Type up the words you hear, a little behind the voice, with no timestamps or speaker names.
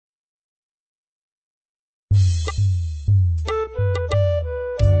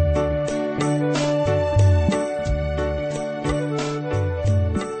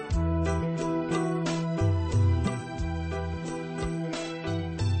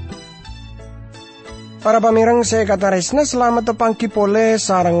Para pamirang saya kata resna selamat tepangki pole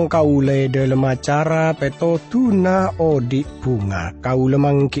sarang kaule dalam acara peto tuna odi bunga. Kaule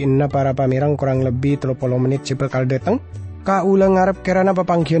mangkiinna para pamirang kurang lebih 30 menit sebekal datang. Kaule ngarep kerana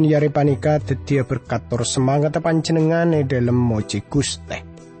pepangkian yari panika tetia berkator semangat panjenengan dalam moji Guste.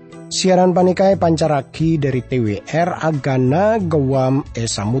 Siaran panikai pancaraki dari TWR Agana Gewam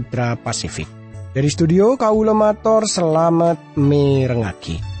Samudra Pasifik. Dari studio kaule matur selamat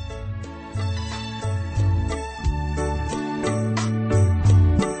mirengaki.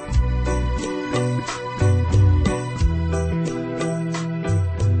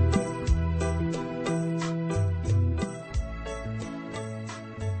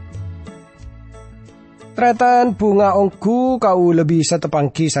 Tretan bunga ongku kau lebih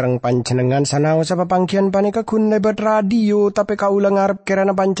setepangki sarang panjenengan sanau sa pepangkian panika kun lebat radio tapi kau lengarep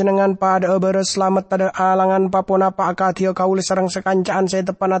kerana panjenengan pada beres selamat tada alangan papona pa akatia kau sarang sekancaan saya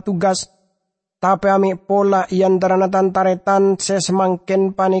tepana tugas tapi amik pola ian taranatan taretan saya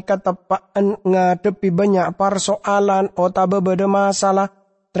semangkin panika tepaan ngadepi banyak persoalan otabe beda masalah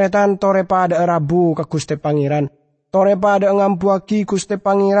tretan tore pada rabu ke Guste Pangeran tore pada ngampuaki Guste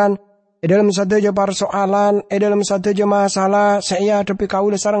Pangeran dalam sadeja persoalan, dalam sadeja masalah, saya hadapi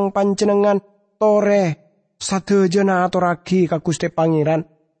kaula sarang panjenengan tore sadeja na aturagi ka Guste Pangeran.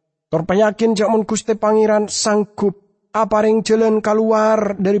 Tor penyakin jamun Guste Pangeran sanggup aparing jalan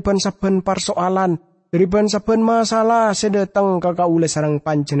keluar dari ban-saben persoalan, dari ban-saben masalah sedatang ka kaula sarang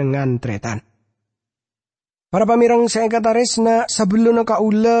panjenengan tretan. Para pamirang saya kata resna sebelum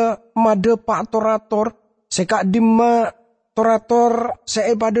kaula made pak torator seka dimma torator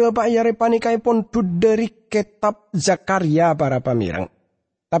saya pada pak yare panikai pon dari kitab Zakariya para pamirang.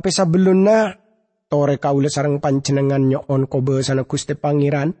 Tapi sebelumnya tore kaula sarang panjenengan nyoon kobe sana Guste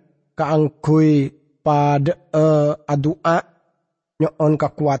Pangeran kaangkui pada adua nyoon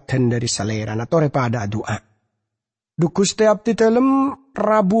kekuatan dari salera na tore pada adua. Du Guste abdi dalem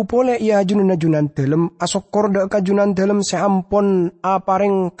rabu pole ia junan dalem asokor da kajunan dalem seampon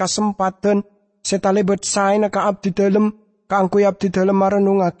apareng kesempatan setalebet saya na ka abdi dalem kangku abdi dalem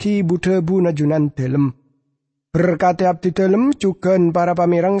marenungaki budebu najunan dalem. Berkati abdi dalem juga para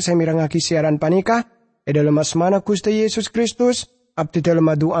pamirang semirangaki siaran panika dalam asmana Guste Yesus Kristus abdi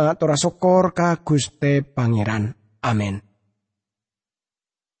dalem doa tora sokor ka Guste Pangeran. Amin.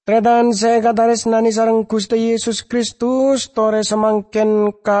 Tretan saya kataris nani sareng Guste Yesus Kristus tore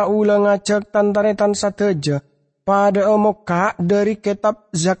semangken kaula ngajak tantaretan sadeja pada omoka dari kitab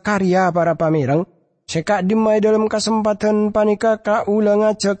Zakariya para pamirang. Seka dimai dalam kesempatan panika kaula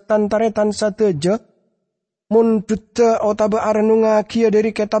ngajak tantaretan sadeja munduta otabe arenunga kia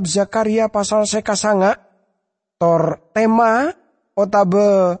dari kitab Zakariya pasal seka sanga tor tema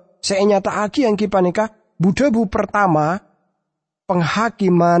otabe senyata aki yang kipanika budebu pertama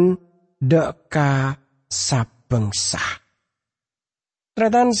penghakiman deka sabengsa.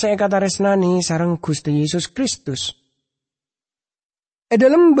 Tretan saya kata resnani sareng Gusti Yesus Kristus.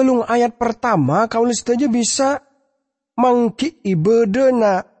 Dalam belum ayat pertama, kaulis saja bisa mangki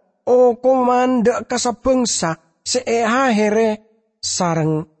ibedena o komanda kasabengsa seehahere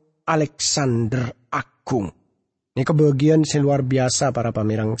sareng Alexander Agung. Ini kebagian seluar biasa para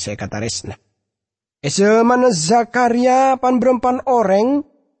pamirang saya kata resna. Zaman Zakariya pan berempan orang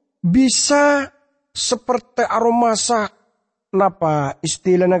bisa seperti aromasa napa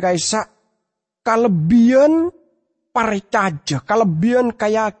istilahnya kaisa kalebian paricaja, kelebihan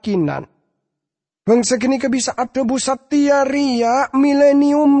keyakinan. Bangsa kini bisa ada busat tiaria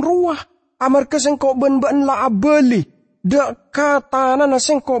milenium ruah. Amar kesengkok ben-ben la abeli. Dak katana na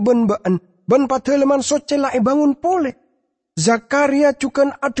sengkok ben-ben. Ben pateleman socela bangun pole. Zakariya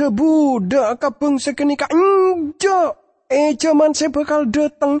cukan ada budak ka bangsa kini ka enjo. Jaman saya bakal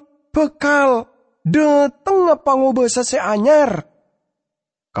datang. Bakal datang apa ngobasa seanyar.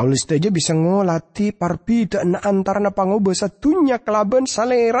 Kaulis aja bisa ngolati parbidaan antara pangobasa dunya kelaban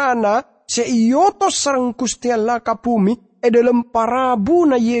salerana seiotos sareng Gusti Allah ka bumi dalam parabu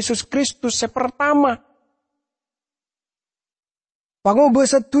na Yesus Kristus sepertama.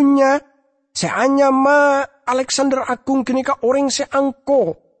 Pangobasa dunya seanya ma Alexander Agung kini ka orang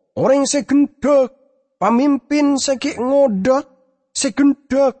seangko, orang segendak, pamimpin seki ngoda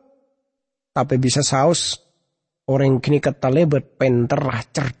segendak. Tapi bisa saus orang kini ketalebet penterah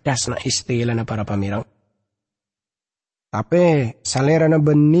cerdas na istilah na para pamirang. Tapi salera na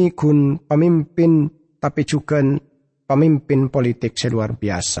beni kun pemimpin tapi juga pemimpin politik seluar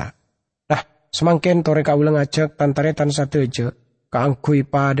biasa. Nah, semangkin tore kaulang ajak tantaretan sadeja kaangkui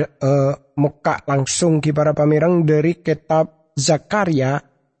pada muka langsung ki para pamirang dari kitab Zakariya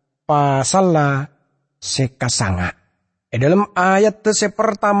pasal sekasanga. Dalam ayat se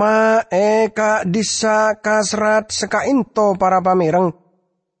pertama eka disa kasrat sekainto para pamireng.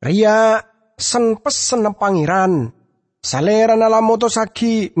 Ria sen pesen pangeran. Salera na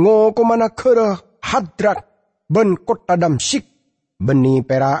motosaki ngoko mana kereh hadrak ben kota Damsik. Beni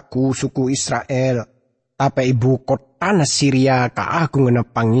perakku suku Israel. Tapi ibu kota na Syria ka aku ngena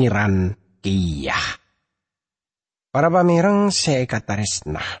pangeran kiyah. Para pamireng se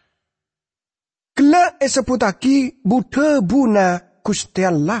kataresna. Kela eseputaki budebu na Gusti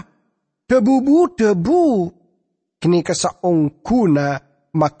Allah. Debu. Kini kesaungkuna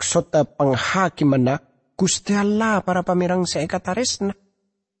maksud penghakiman na Gusti Allah para pamirang saya kataresna.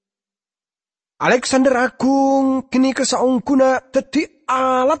 Alexander Agung kini kesaungkuna teti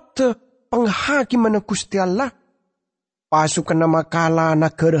alat penghakiman na Gusti Allah. Pasukan nama kala na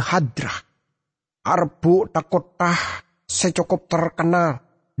gerhadra. Arbu takotah secokop terkenal.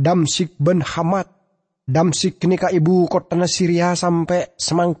 Damsik ben Hamad. Damsik kini ka ibu kota na Syria sampai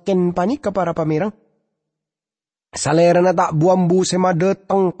semakin panik para pamirang. Salera na tak buambu sema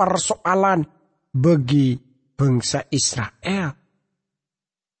datang persoalan bagi bangsa Israel.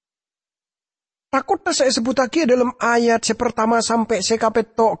 Takut saya sebut lagi dalam ayat pertama sampai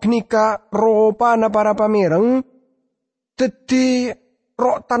sekapetok kini ka ropa na para pamirang. Teti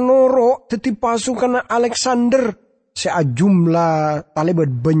rok tanoro teti pasukan Alexander. Jumlah talibat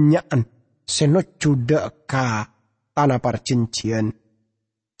banyakan senot cuda ka tanah percincian.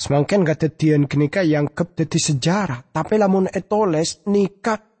 Semangken katetian kenika yang kep teti sejarah. Tapi lamun etoles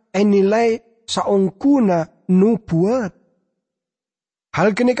nikah nilai saungkuna nubuat.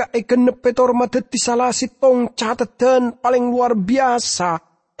 Hal kenika eken petor mateti salah sitong catatan paling luar biasa.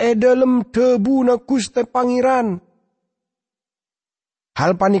 Dalam debu na Gusti Pangeran.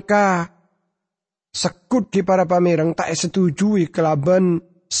 Hal panika sekut di para pamirang tak setujui kelaban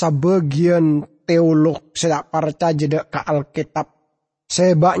sebagian teolog sedak percaya jeda ke Alkitab.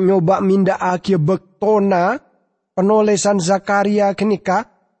 Sebak nyoba minda akhir bektona penulisan Zakariya kenika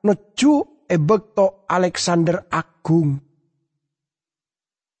nocu bekto Alexander Agung.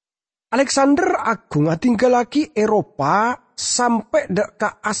 Alexander Agung tinggal lagi Eropa sampai dek ke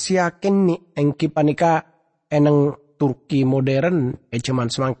Asia kini engki panika eneng Turki modern cuman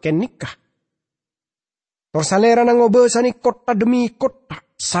semakin nikah. Tor salera na ngobesani kota demi kota.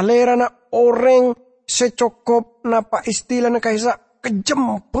 Salera na orang secokop napa istilah na kaisa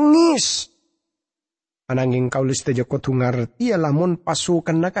kejem pengis. Ananging kaulis te joko tungar tia lamun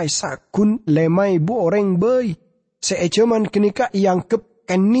pasukan na kaisa kun lemai bu orang bay. Seejaman kenika yang kep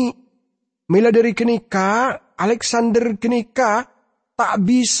keni. Mila dari kenika Alexander kenika tak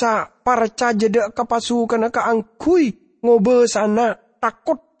bisa percaya jeda ke pasukan na kaangkui ngobesana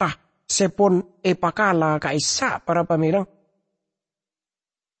takut. Sepon pakala kaisa para pamirang.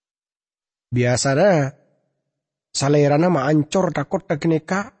 Biasanya salerana maancor takot na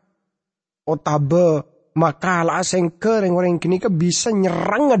kenika. Otabe makala aseng kereng orang kenika bisa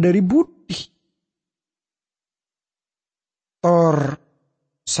nyerang dari budi. Tor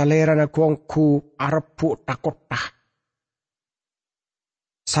salerana kuangku arpu takotah.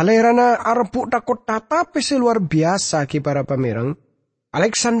 Salerana arpu takotah tapi seluar biasa ki para pamirang.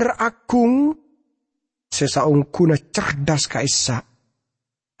 Alexander Agung sesaungkuna cerdas kaisa.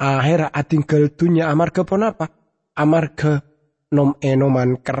 Akhirnya atinggal dunya amarga ponapa? Amarga nom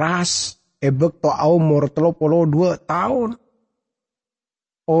enoman keras ebek to umur 32 tahun.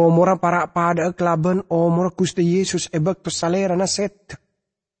 Umur para pada kelaban umur Gusti Yesus ebek to salera na set.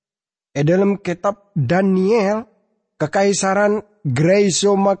 Dalam kitab Daniel kekaisaran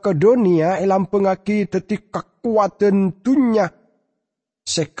Grecia Makedonia ilang pengaki detik kekuatan dunya.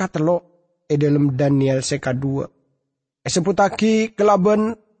 Seka telo dalam Daniel seka 2. Sebutaki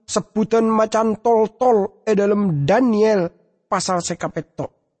kelaban sebutan macan tol-tol dalam Daniel pasal seka petok.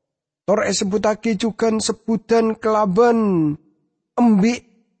 Tor sebutaki juga sebutan kelaban embi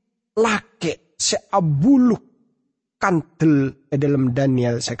lake seabuluh kantel dalam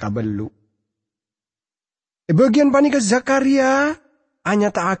Daniel seka belu. Bagian panika Zakariya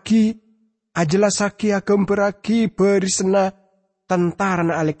hanya taaki ajelasaki agam beraki berisena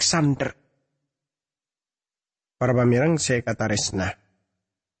tentara Alexander. Para pamirang saya kata resna.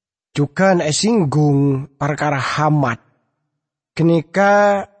 Juga singgung perkara Hamad.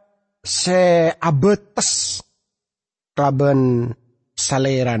 Kenika se abetes kelaban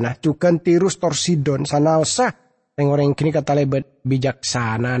salerana. Juga tirus torsidon sanaosa. Orang kini kata lebet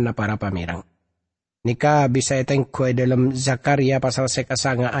bijaksana na para pamirang. Nika bisa etengkue dalam Zakariya pasal seka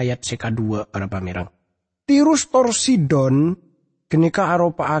sanga ayat seka 2 para pamirang. Tirus torsidon kenika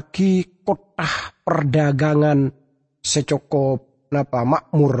aropa aki kota perdagangan secokop napa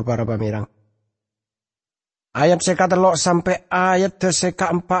makmur para pamirang. Ayat seka telok sampai ayat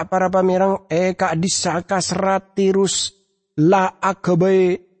seka 4 para pamirang eka disaka serat tirus la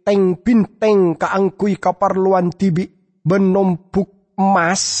akabe teng binteng kaangkui kaparluan tibi benompuk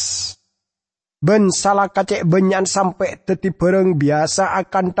emas ben salah kacek benyan sampai teti bareng biasa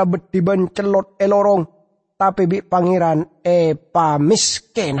akan tabet diben celot elorong tapi bi pangeran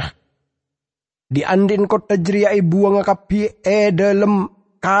pamiskena di andin kota jeria ibu ngakapi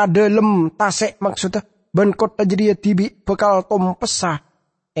dalam tasek maksudnya ben kota jeria tibi bekal tom pesah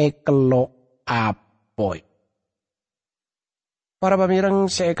kelo apoy. Para pamirang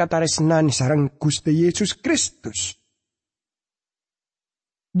saya kataresnan sarang Gusti Yesus Kristus.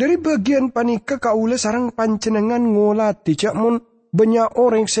 Dari bagian panika kaula sarang pancenengan ngolati cak mun banyak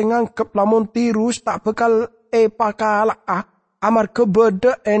orang sing nganggep lamun tirus tak bekal pakala amar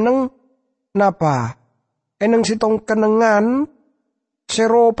kebeda eneng napa eneng sitong kenengan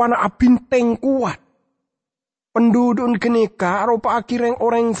seropana abinteng kuat penduduk kenika aropa akhireng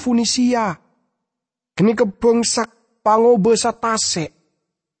orang Funisia kenika bangsa pangobesa tase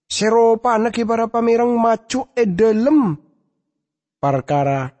seropana ki para pamirang macu dalam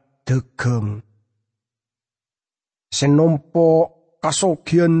perkara degem senompo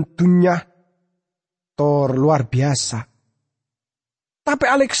kasogian dunya tor luar biasa. Tapi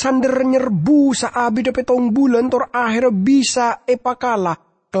Alexander nyerbu saabi dapat tong bulan tor akhir bisa epakala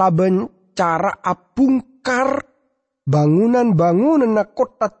kelaban cara abungkar bangunan-bangunan na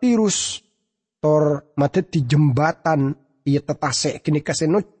kota Tirus tor mate di jembatan iya tetase kini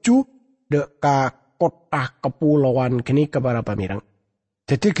kasenocu deka kota kepulauan kini ke para pamirang.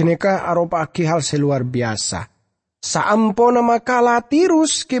 Jadi kini ka aropa aki hal seluar biasa. Saampona makala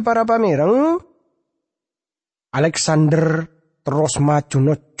Tirus ke para pamirang Alexander terus maju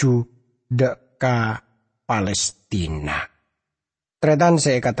noju deka Palestina. Tretan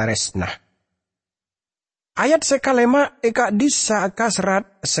saya kata resna. Ayat sekalema eka disa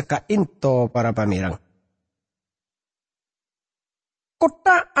kasrat seka into para pamirang.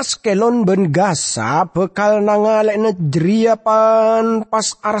 Kota Askelon ben Gaza bekal nangalek nejeria pan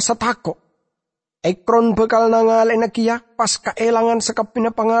pas arsetako. Ekron bekal nangalek nekia pas kaelangan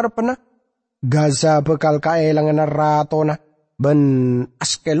sekapina pangarepena. Gaza bekal kaelangan ratona. Ben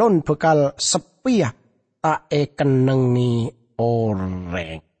Askelon bekal sepia tak kenengi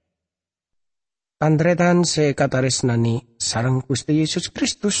oreng. Tandretan se kataresnani sarang Gusti Yesus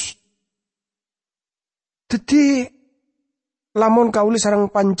Kristus. Jadi lamun kauli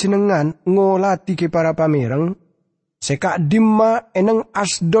sarang panjenengan ngolati ke para pamireng seka dimma eneng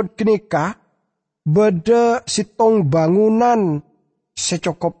Asdod kenika beda sitong bangunan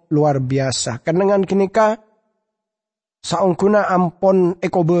secokop luar biasa. Kenengan kenika saungkuna ampon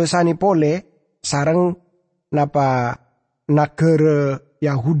ekobesani pole sarang napa negara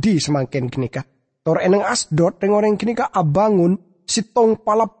Yahudi semakin kenika. Tor eneng Asdod dengan orang kenika abangun sitong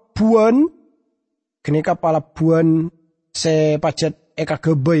palabuan kenika palabuan sepajet eka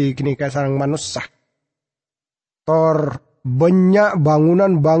gebei kenika sarang manusia. Tor banyak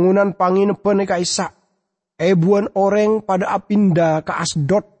bangunan-bangunan panginepen eka isa. Ebuan orang pada apinda ke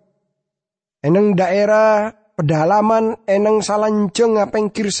Asdod. Eneng daerah pedalaman eneng salanceng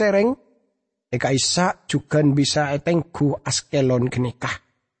apengkir sereng. Eka isa juga bisa etengku Askelon kenika.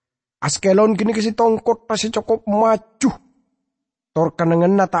 Askelon kini kasi tongkot pasi cukup maju. Tor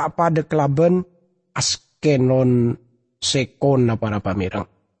kanangan na tak pada kelaban Askelon sekon na para pamirang.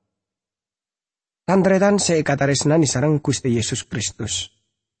 Tandretan saya kataresna ni sarang Gusti Yesus Kristus.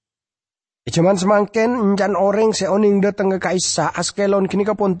 Cuman semangken encan orang seoning datang ke kaisa Askelon kini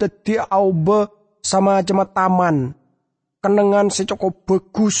kapon teti aube sama cemat taman. Kenengan secukup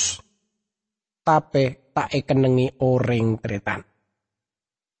bagus. Tapi tak kenengi orang tretan.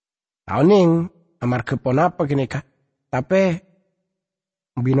 Tauning amar kepon apa kini ka. Tapi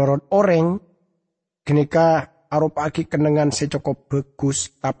binorot orang kini ka arupa aki kenengan secukup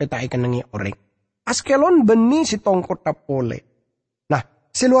bagus tapi tak kenengi orang. Askelon beni si tongkot tapole. Nah,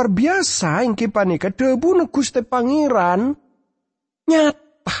 seluar biasa yang kipanika debu na Gusti Pangeran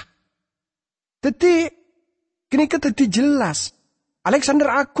nyata. Jadi kini ka tadi jelas. Alexander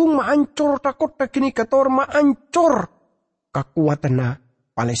Agung maancor takut tak kini kator maancor kekuatan na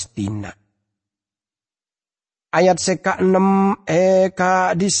Palestina. Ayat seka 6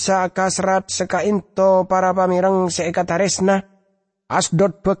 eka disa kasrat seka into para pamirang seeka taresna.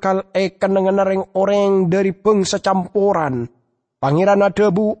 Asdod bekal kenengenareng orang dari bangsa campuran. Pangeran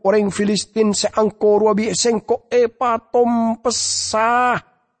adebu orang Filistin seangko ruabi sengko patom pesah.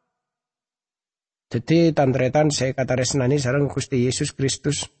 Jadi tandretan seeka taresnani sarang Gusti Yesus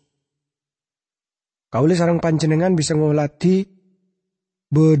Kristus. Kauli sarang panjenengan bisa ngolati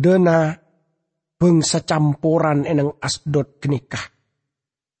bedena bangsa campuran eneng Asdod genikah.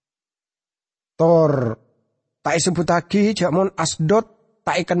 Tor tak sebutaki jamon Asdod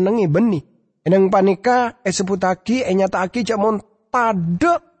tak kenengi beni. Eneng panika sebutaki nyataki jamon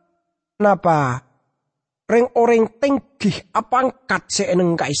tade napa reng orang tenggih apangkat se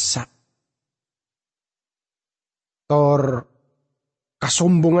eneng kaisa. Tor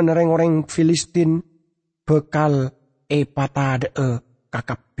kasombongan reng orang Filistin bekal patade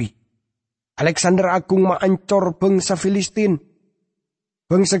kakapi. Alexander Agung maancor bangsa Filistin.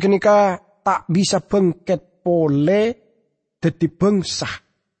 Bangsa genika tak bisa bengket pole dadi bangsa.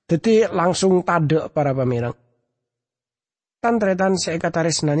 Dadi langsung tade para pamirang. Tantretan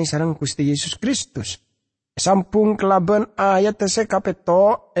sekataresnani sareng Gusti Yesus Kristus. Sampung kelaban ayat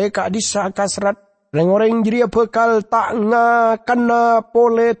sekapeto disa kasrat reng-oreng jiria bekal tak ngakana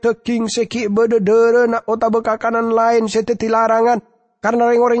pole teking seki bededere na ota bekakanan lain seteti larangan.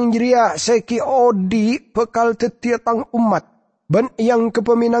 Karena reng-oreng jiria seki odi bekal tetiatang umat. Ben yang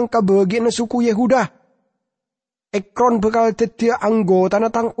kepeminang kabegi na suku Yehuda. Ekron bekal tetia anggota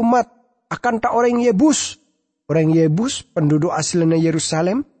natang umat. Akan tak orang Yebus. Orang Yebus penduduk aslinya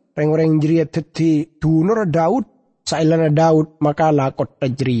Yerusalem. Reng-oreng jiria teti tunur Daud. Sailana Daud maka lakot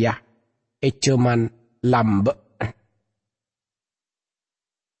tajriah. Ecuman lambe.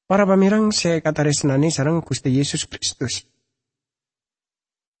 Para pamirang saya kata resnani sarang Gusti Yesus Kristus.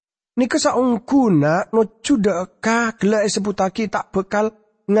 Nika saungkuna no cuda ka gela sebutaki tak bekal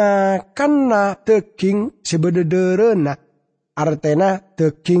ngakana daging sebedederena artena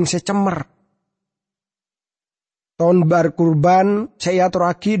daging secemer. Ton bar kurban saya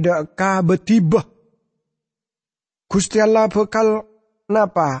turaki deka betibah. Gusti Allah bekal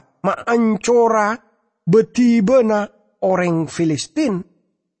napa maancora betibena orang Filistin.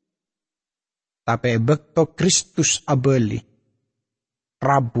 Tapi bekto Kristus abeli.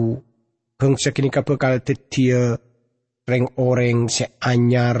 Rabu bangsa kini bekal tetia reng oreng se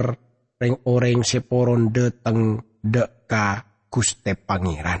anyar, reng oreng se poron deteng deka Guste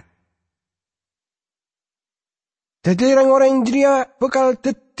Pangeran. Jadi reng oreng dia bekal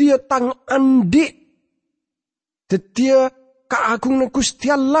tetia tang andi, tetia kaagung Gusti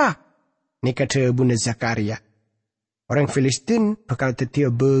Allah. Ini kata Bunda Zakariya. Orang Filistin bekal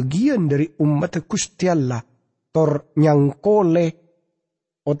tetia bagian dari umat Gusti Allah. Tor nyangkole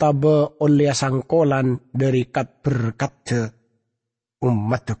otabe oleh sangkolan dari kat berkat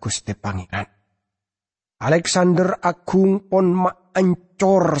umat Gusti Pangeran. Alexander Agung pon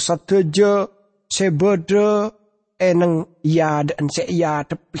maancor sateja sebeda eneng iya dan se iya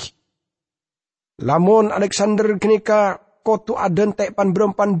tepi. Lamun Alexander genika kotu aden tepan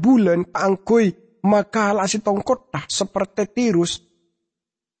berempan bulan angkui maka lasi tongkotah seperti tirus.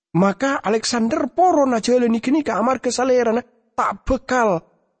 Maka Alexander poron aja leni genika amar kesalerana tak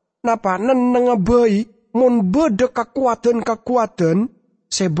bekal napa neneng bayi mun beda kekuatan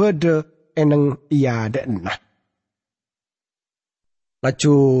sebeda eneng iya dan nah.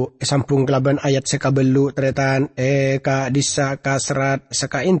 Laju sampung kelaban ayat sekabelu teretan ka disa kasrat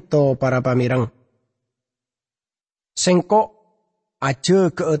sekainto para pamirang. Sengkok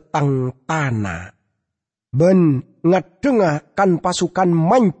aja keetang tanah. Ben ngadengah kan pasukan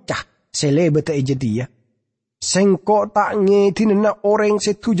mancah selebete jadi ya. Sengkok tak ngedinena orang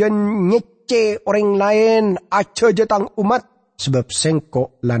setujan ngece orang lain aja jetang umat. Sebab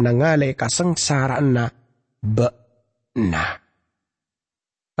sengkok lanangale kasengsarana nah.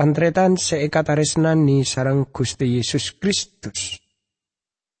 Tantretan seekataresnani sarang Gusti Yesus Kristus.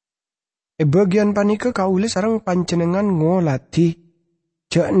 Bagian panika kaule sarang panjenengan ngolati.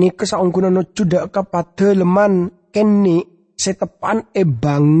 Jak nika saungkunan cudak kepada leman keni setepan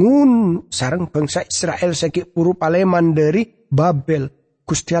bangun sarang bangsa Israel seki puru paleman dari Babel.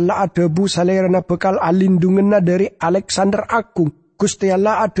 Gusti Allah adebu salerana bekal alindungenna dari Alexander Agung. Gusti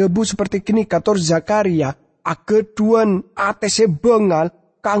Allah adebu seperti kini kator Zakariya. Ageduan atese bengal.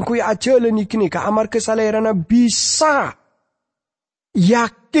 Kangkui aja leni kini ka amar kesalerana bisa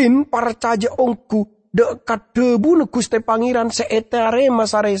yakin percaya ongku dekat debu Gusti Pangeran seetare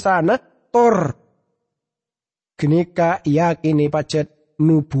masaresana tor kini ka yakini pacet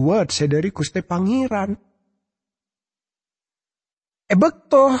nubuat sedari Gusti Pangeran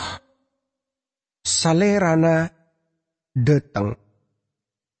bekto salerana deteng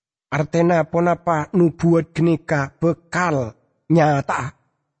artena ponapa nubuat kini ka bekal nyata.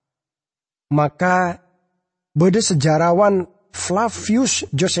 Maka beda sejarawan Flavius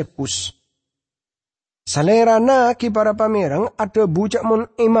Josephus. Salerana ki para pamirang ada bujak mon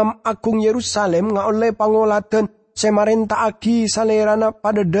Imam Agung Yerusalem nga oleh pangoladan semarenta agi salerana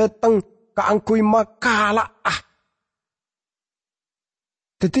pada dateng kaangkui makala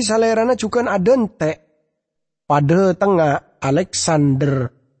Jadi salerana juga ada entek pada tengah Alexander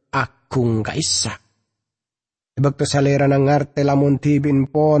Agung kaisa. Sebab salerana ngarte lamun tibin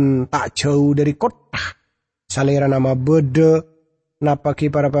pon tak jauh dari kota. Salerana nama bede napaki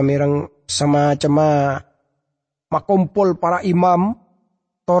para pamirang semacam makumpul para imam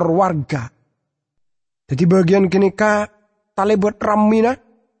tor warga. Jadi bagian kini ka talebot ramina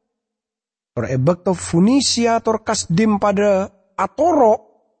tor ebek to Funisia tor kasdim pada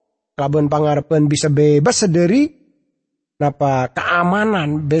atoro. Laban pangarepan bisa bebas dari napa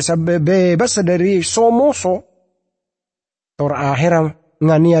keamanan, bisa bebas dari somoso. Tor akhiran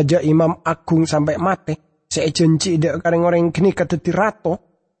ngani aja imam agung sampai mati. Saya janji dek kareng orang kini kateti rato.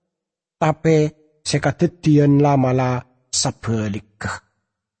 Tapi sekatetian lamala sabalik.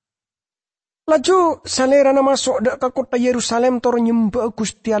 Laju salerana masuk dek ke kota Yerusalem tor nyembah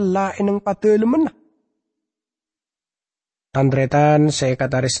Gusti Allah eneng patelemen. Tandretan saya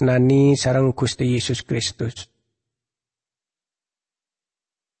kata resnani sarang Gusti Yesus Kristus.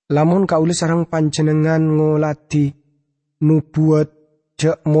 Lamun kauli sarang panjenengan ngoladi nubuat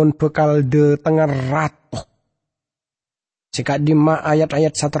jek mon bekal de tengah rato. Jika dima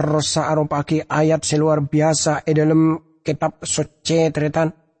ayat-ayat saterosa aropaki ayat seluar biasa dalam kitab suci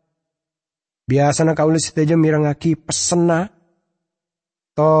tretan. Biasana kauli seteja mirangaki pesena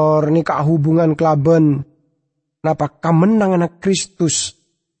tor nikah hubungan kelaben napa kamenang anak Kristus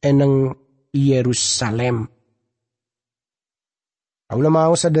eneng Yerusalem. Kaula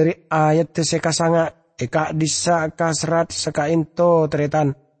mau sadari ayat seka sanga eka disa kasrat seka into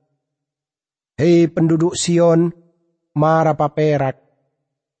tretan. Hei penduduk Sion, mara paperak.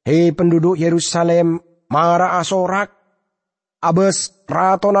 Hei penduduk Yerusalem, mara asorak. Abes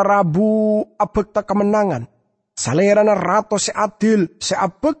rato na rabu abek ta kemenangan. Salera na rato se adil, se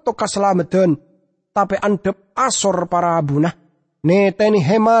abek to keselamatan. Tapi andep asor para abuna. Neteni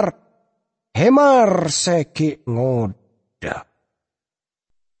hemar seki ngoda.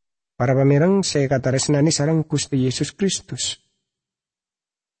 Para pamirang saya kata resnani sarang Gusti Yesus Kristus.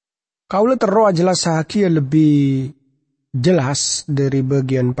 Kaula terro jelas sahakia lebih jelas dari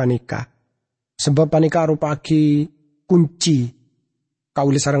bagian panika. Sebab panika arupaki kunci.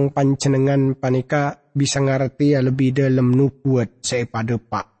 Kaula sarang panjenengan panika bisa ngerti lebih dalam nubuat saya pada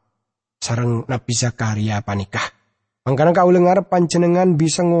pak. Sarang Nabi Zakariya panikah. Mangkana kaula ngarep panjenengan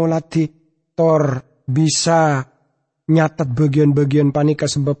bisa ngolati tor bisa nyatet bagian-bagian panika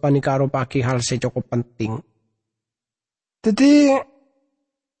sebab panika aropaki hal cukup penting. Jadi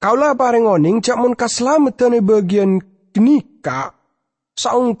kaula pareng oning cak mun kaslametane bagian kenika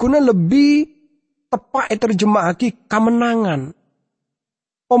saungkuna lebih tepat terjemahake kemenangan,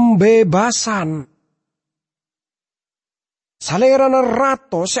 pembebasan. Salerana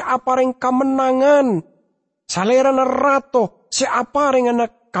rato seapareng kemenangan. Salerana rato seapareng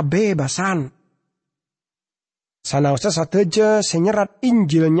anak kebebasan. Sanausa sateja senyerat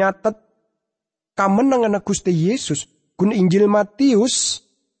Injil nyatet kemenangan anak Gusti Yesus. Kun Injil Matius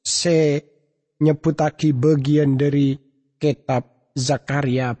se nyebutaki bagian dari kitab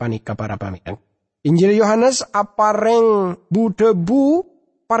Zakariya panika para pamirang. Injil Yohanes apareng budebu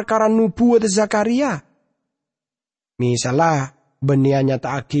perkara nubuat Zakariya. Misalnya benia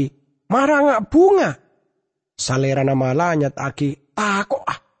nyataki marangak bunga. Salerana mala nyataki tako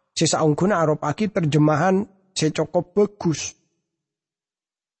sesaungkuna aropaki terjemahan secokop bagus.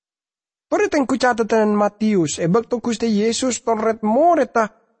 Toretengku catatan Matius ebek to Gusti Yesus torret moreta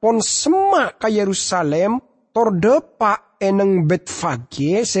pon semak ka Yerusalem tor depa eneng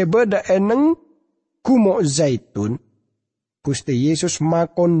Betfage sebeda eneng Gumo Zaitun. Gusti Yesus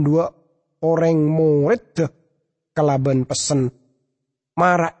makon dua orang murid kelaban pesen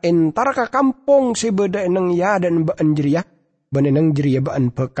mara entar ka kampung sebeda eneng ya dan baan jeria ban eneng jeria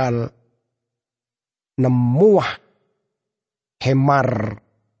baan bekal nemuah hemar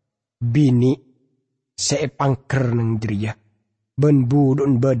bini seepangker neng jeria ban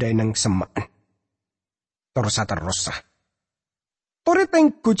budun badai neng semaan torsa terosa tori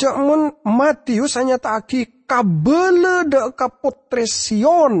tengku mun Matius hanya taki kabele de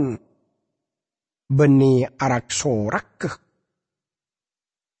kapotresion beni arak sorak.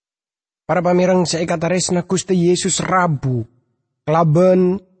 Para pamirang saya kata resna Gusti Yesus Rabu.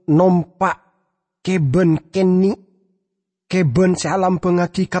 Kelaban nompak keben keni. Keben sealam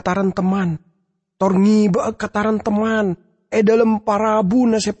pengaki kataran teman. Torngi ba kataran teman. Dalam parabu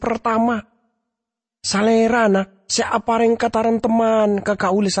na se pertama. Salerana se apareng kataran teman.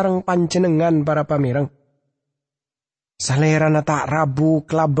 Kakauli sarang panjenengan para pamirang. Salerana tak rabu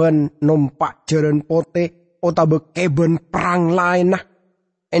kelaban nompak jaran pote otabe keben perang lain nah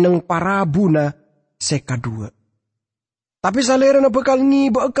eneng parabuna sekadua. Tapi salerana bakal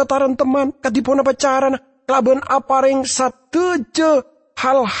ngiba kataran teman, katipona pacaran, kelaban apa ring sateje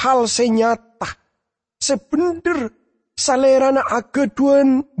hal-hal senyata. Sebener, salerana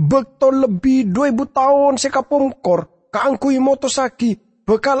ageduan bekto lebih 2000 tahun sekapongkor, kaangkui motosaki,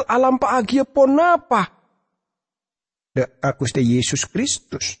 bekal alam paagia ponapa. De akuste Yesus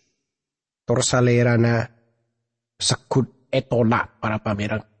Kristus. Tor salerana sekut etolak para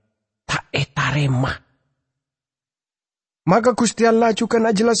pamerang. Tak etarema. Maka Gusti Allah juga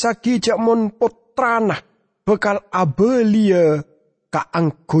najelasaki jak mon potrana bekal abelia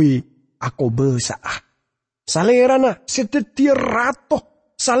kaangkui ako besaah. Salerana sedetir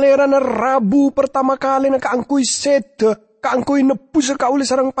rato. Salerana rabu pertama kali na kaangkui sede. Kaangkui nebus kauli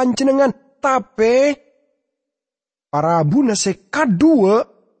sarang panjenengan. Tapi parabu na sekadua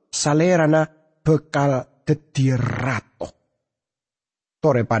salerana bekal detir rato.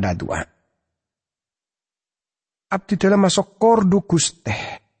 Tore pada dua. Abdi dalam masuk kordu Guste.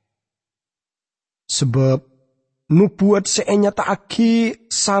 Sebab nubuat seenya taaki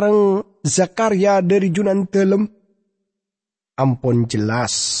sarang Zakariya dari junan dalam. Ampun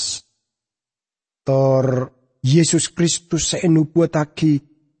jelas. Tor Yesus Kristus nubuat taki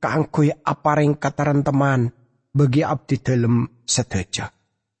kaangkoy apareng kataran teman bagi abdi dalam sedaja.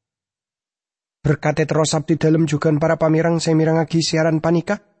 Berkate terus abdi dalam juga para pamirang semirangagi siaran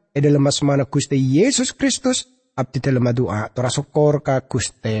panika. Dalam asmana Guste Yesus Kristus. Abdi dalam doa terasukor ka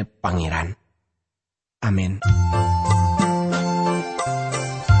Guste Pangeran. Amin.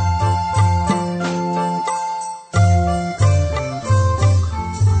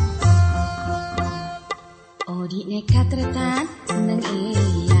 Odi nekat retan nang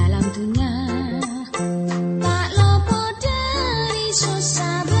alam dunia. Tak lopo dari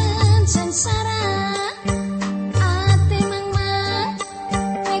susah sengsara. Ate mang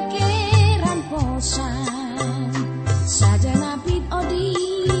pikiran bosan. Saja napit odi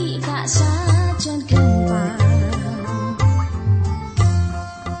tak sajon gempar.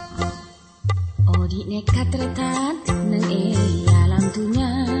 Odi nekat retan nang